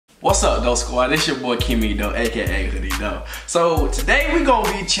What's up, though, squad? It's your boy Keemie, though, aka Hoodie, though. So today we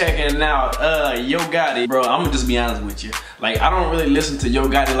gonna be checking out Yo Gotti, bro. I'm gonna just be honest with you. Like, I don't really listen to Yo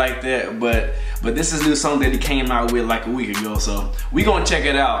Gotti like that, but this is a new song that he came out with like a week ago. So we gonna check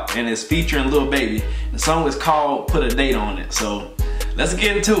it out, and it's featuring Lil Baby. The song is called "Put a Date on It." So let's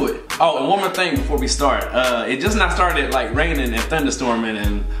get into it. Oh, and one more thing before we start. It just not started like raining and thunderstorming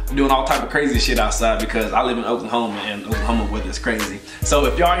and doing all type of crazy shit outside because I live in Oklahoma and Oklahoma weather is crazy. So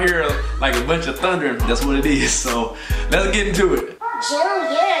if y'all hear like a bunch of thunder, that's what it is. So let's get into it.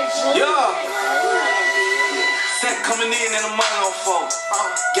 Set coming in and the money on folks.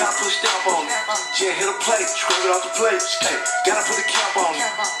 Gotta put a stamp on it. Yeah, hit a plate, scrape it off the plate. Hey, gotta put a cap on it.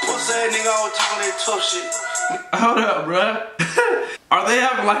 Pussy ass nigga always talking that tough shit. Hold up, bruh. Are they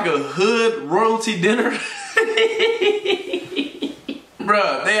having like a hood royalty dinner?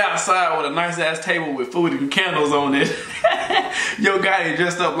 Bruh, they outside with a nice ass table with food and candles on it. Yo Gotti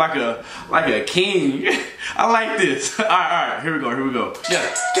dressed up like a king. I like this. Alright, here we go.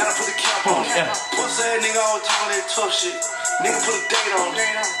 Yeah, gotta put the cap on it. Yeah. Pussy ass nigga always talking that tough shit. Nigga put a date on it.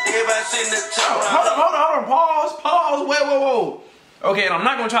 Everybody sitting there telling hold on, pause, whoa. Okay, and I'm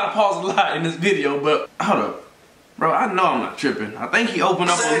not gonna try to pause a lot in this video, but hold up. Bro, I know I'm not tripping. I think he opened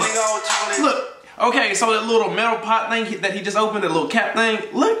up a look. Okay, so that little metal pot thing that he just opened, that little cap thing,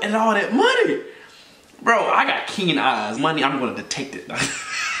 look at all that money. Bro, I got keen eyes. Money, I'm gonna detect it. Bro,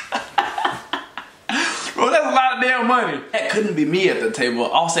 that's a lot of damn money. That couldn't be me at the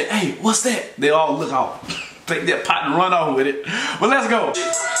table. I'll say, hey, what's that? They all look off. Take that pot and run off with it. But let's go.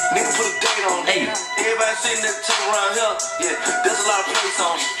 Nigga put a date on it. Hey. Everybody sitting there talking around here. Yeah, there's a lot of place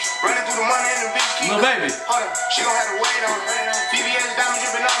on it. Running through the money and the bitch keep. Lil Baby. Hold up, she gon' have to wait on it. VVS diamond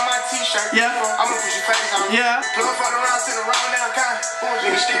dripping on my t-shirt. Yeah. I'ma put your face on it. Yeah. Plug fucking around, sitting around down kind.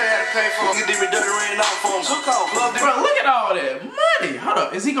 Nigga still had to pay for it. Nigga did me dirty rain off for him. Bro, look at all that money. Hold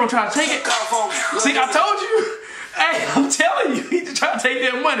up, is he gonna try to take it? See, I told you. Hey, I'm telling you, he just trying to take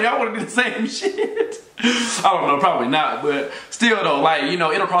that money. I wanna do the same shit. I don't know, probably not, but still though, like, you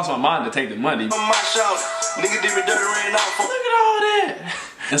know, it'll cross my mind to take the money. On my shoulder, nigga did me dirty rain off for. Look at all that.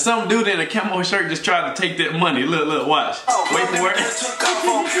 And some dude in a camo shirt just tried to take that money. Look, watch. Wait for it.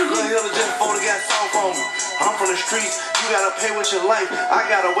 I'm from the streets, you gotta pay with your life. I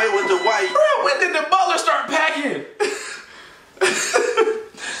got away with the white. Bro, when did the butler start packing?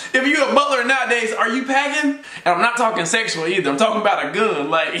 If you a butler nowadays, are you packing? And I'm not talking sexual either. I'm talking about a gun.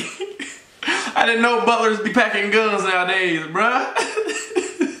 Like, I didn't know butlers be packing guns nowadays, bruh.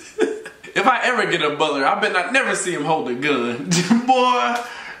 If I ever get a butler, I bet not never see him hold a gun. Boy.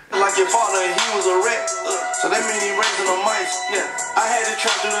 Like your father, he was a wreck. So that means he raising on mice. Yeah, I had to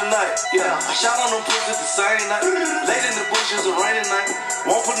trap through the night. Yeah, I shot on them pussies the same night. Laid in the bushes a rainy night.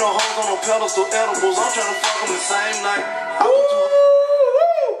 Won't put no holes on no pedestal edibles. I'm trying to fuck them the same night.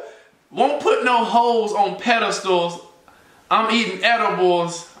 Won't put no holes on pedestals. I'm eating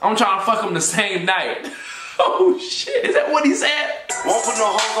edibles. I'm trying to fuck them the same night. Oh shit, is that what he said? Won't put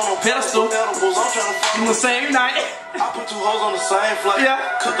no holes on no pedestal edibles. I'm trying to fuck them the same night. I put 2 hoes on the same flight. Yeah.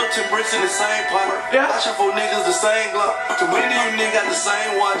 Cooked up 10 bricks in the same pot. Yeah. I shot 4 niggas the same Glock. Too many of you niggas got the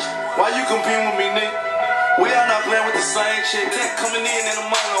same watch. Why you competing with me, nigga? We are not playing with the same shit. That coming in and the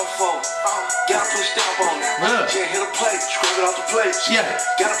money on folks. Gotta put a stamp on it. Yeah, hit a plate, scrape it off the plate. Yeah.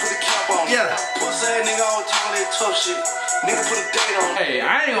 Gotta put a cap on it. Yeah. Pussy ass nigga always talking that tough shit. Nigga put a date on it. Hey,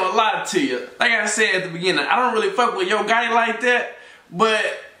 I ain't gonna lie to you. Like I said at the beginning, I don't really fuck with Yo Gotti like that. But,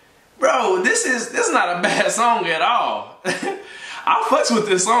 bro, this is not a bad song at all. I fucks with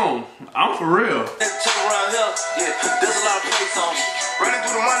this song. I'm for real. Around here, yeah, there's a lot of place on it. Running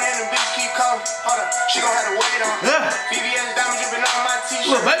through the money and the bitch keep calling. Hold up, she gon' have to wait on it. Yeah. VVS diamond dripping on my t-shirt.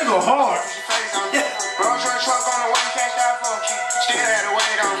 Look, baby go hard. Yeah. Bro, truck on the way, cashed out for. Still had to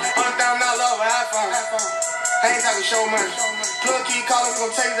wait on it. $100,000 over iPhone. I ain't talking show money. Plug keep calling, we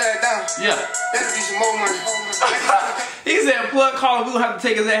gon' take that down. Yeah. That'll be some more money. He said plug calling, we gon' have to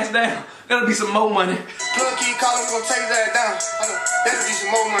take his ass down. That'll be some more money. Plug keep calling, we gon' take that down. That'll be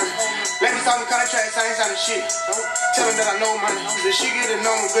some more money. Let me talk the contracts, I ain't signing shit. Tell him that I know money. The shit get a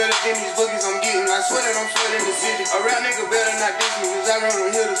number better than these boogies I'm getting. I swear that I'm flooding the city. A rap nigga better not diss me, cause I run on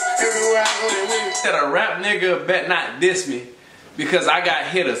hitters. Everywhere I go, they with me. Said a rap nigga bet not diss me, because I got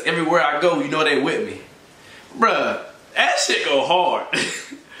hitters. Everywhere I go, you know they with me. Bruh, that shit go hard.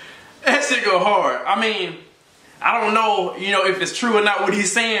 That shit go hard. I mean, I don't know, you know, if it's true or not what he's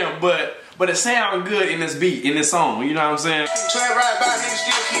saying, but it sounds good in this beat, in this song. You know what I'm saying? Trying right by niggas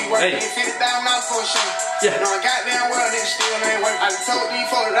still keep working. Hey. $50,000 for a show. Yeah. No, I goddamn well niggas still ain't working. I told these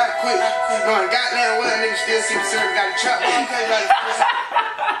folks that I quit. No, I goddamn well niggas still see the circle. Got a trap on.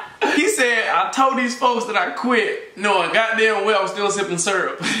 He said, I told these folks that I quit, knowing goddamn well I'm still sipping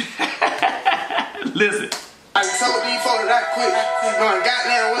syrup. Listen. I told these folks that I quit, knowing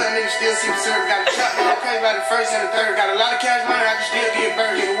goddamn well niggas still sipping syrup. Got a truck, I pay by the first and the third. Got a lot of cash money, I can still get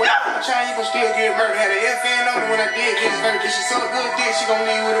burned. Get away from the China, you can still get murdered. Had an FN on me when I did get murdered. She so good dick, she gon'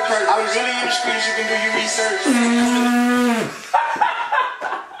 leave with a purse. I was really in the streets, you can do your research.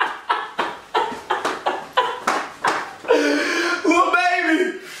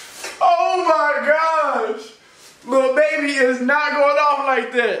 Lil Baby is not going off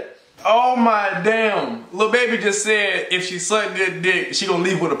like that. Oh my damn. Lil Baby just said if she suck good dick, she gonna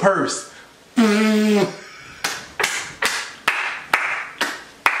leave with a purse. That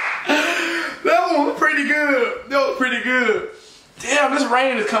one was pretty good. That was pretty good. Damn, this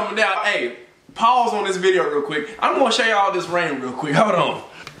rain is coming down. Hey, pause on this video real quick. I'm gonna show y'all this rain real quick. Hold on.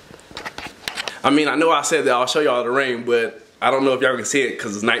 I mean, I know I said that I'll show y'all the rain, but I don't know if y'all can see it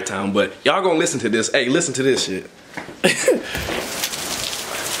because it's nighttime, but y'all gonna listen to this. Hey, listen to this shit.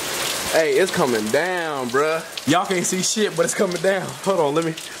 Hey, it's coming down, bruh. Y'all can't see shit, but it's coming down. Hold on, let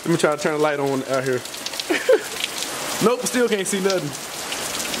me try to turn the light on out here. Nope, still can't see nothing.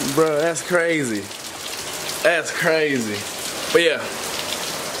 Bruh, that's crazy. That's crazy. But yeah,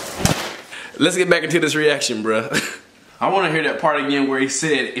 let's get back into this reaction, bruh. I want to hear that part again where he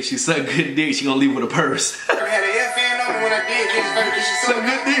said if she suck good dick, she gonna leave with a purse. When I did get murdered, she so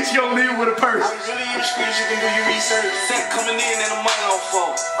good dick, she gonna leave with a purse. I was really in the streets, you can do your research. Set coming in and the money on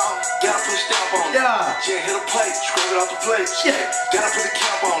phone. Gotta put a stamp on it. Yeah. Yeah, hit a plate, scrub it off the plate. Yeah. Gotta put a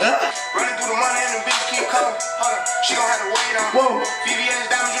cap on it. Running through the money and the bitch keep coming. She gon' have to wait on me. Whoa. VVS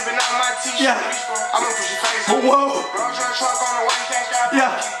diamonds dripping out my t-shirt. Yeah. I'm gonna push your face on. Whoa. Roll truck on the way, can't stop.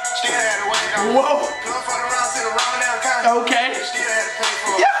 Yeah. Still had to wait on me. Whoa. Plug for the round, sit around down county. Okay. Still had to pay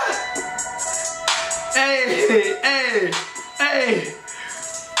for it. Yeah. Hey, hey. Hey,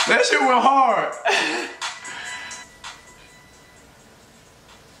 that shit went hard.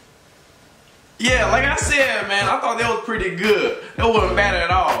 Yeah, like I said, man, I thought that was pretty good. That wasn't bad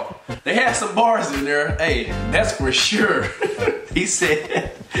at all. They had some bars in there. Hey, that's for sure. He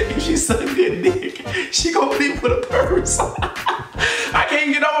said, if she suck good dick, she gonna leave with a purse. I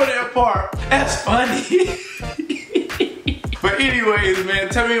can't get over that part. That's funny. But anyways, man,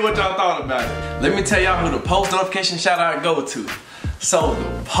 tell me what y'all thought about it. Let me tell y'all who the post notification shout out go to. So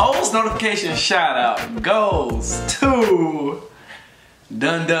the post notification shout out goes to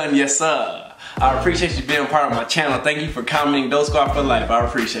Dun, yes sir. I appreciate you being part of my channel. Thank you for commenting Dope Squad for life. I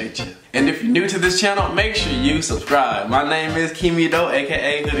appreciate you. And if you're new to this channel, make sure you subscribe. My name is Keemie Doe,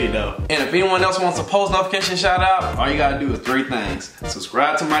 aka Hoodie Doe. And if anyone else wants a post notification shout out, all you gotta do is 3 things.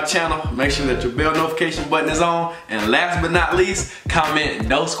 Subscribe to my channel, make sure that your bell notification button is on, and last but not least, comment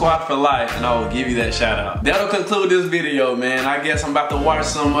Dope Squad for life and I will give you that shout out. That'll conclude this video, man. I guess I'm about to watch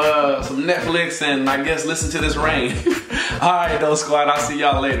some Netflix and I guess listen to this rain. Alright, Dope Squad, I'll see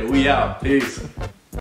y'all later. We out. Peace.